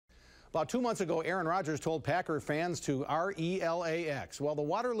About 2 months ago, Aaron Rodgers told Packer fans to RELAX. Well, the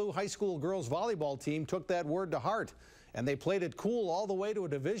Waterloo High School girls volleyball team took that word to heart, and they played it cool all the way to a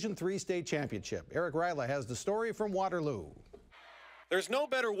Division III state championship. Eric Ryla has the story from Waterloo. There's no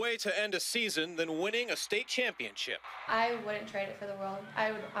better way to end a season than winning a state championship. I wouldn't trade it for the world.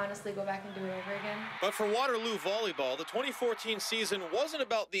 I would honestly go back and do it over again. But for Waterloo volleyball, the 2014 season wasn't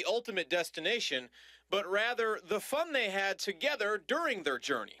about the ultimate destination, but rather the fun they had together during their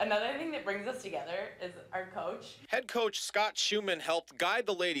journey. Another thing that brings us together is our coach. Head coach Scott Schumann helped guide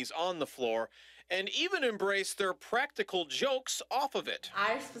the ladies on the floor and even embraced their practical jokes off of it.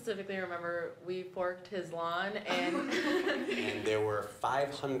 I specifically remember we forked his lawn and and there were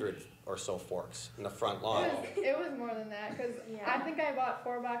 500 or so forks in the front lawn. It was more than that, because I think I bought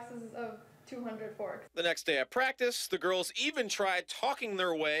 4 boxes of 200 forks. The next day at practice, the girls even tried talking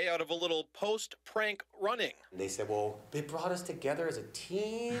their way out of a little post-prank running. They said, well, it brought us together as a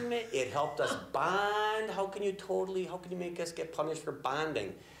team. It helped us bond. How can you make us get punished for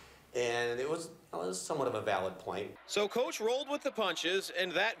bonding? And it was somewhat of a valid point. So Coach rolled with the punches,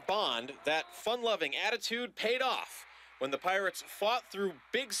 and that bond, that fun-loving attitude paid off when the Pirates fought through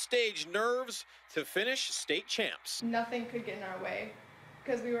big stage nerves to finish state champs. Nothing could get in our way,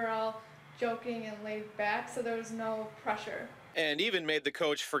 because we were all joking and laid back, so there was no pressure. And even made the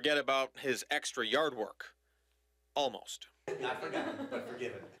coach forget about his extra yard work. Almost. Not forgotten, but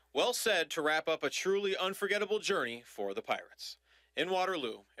forgiven. Well said to wrap up a truly unforgettable journey for the Pirates. In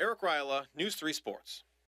Waterloo, Eric Ryla, News 3 Sports.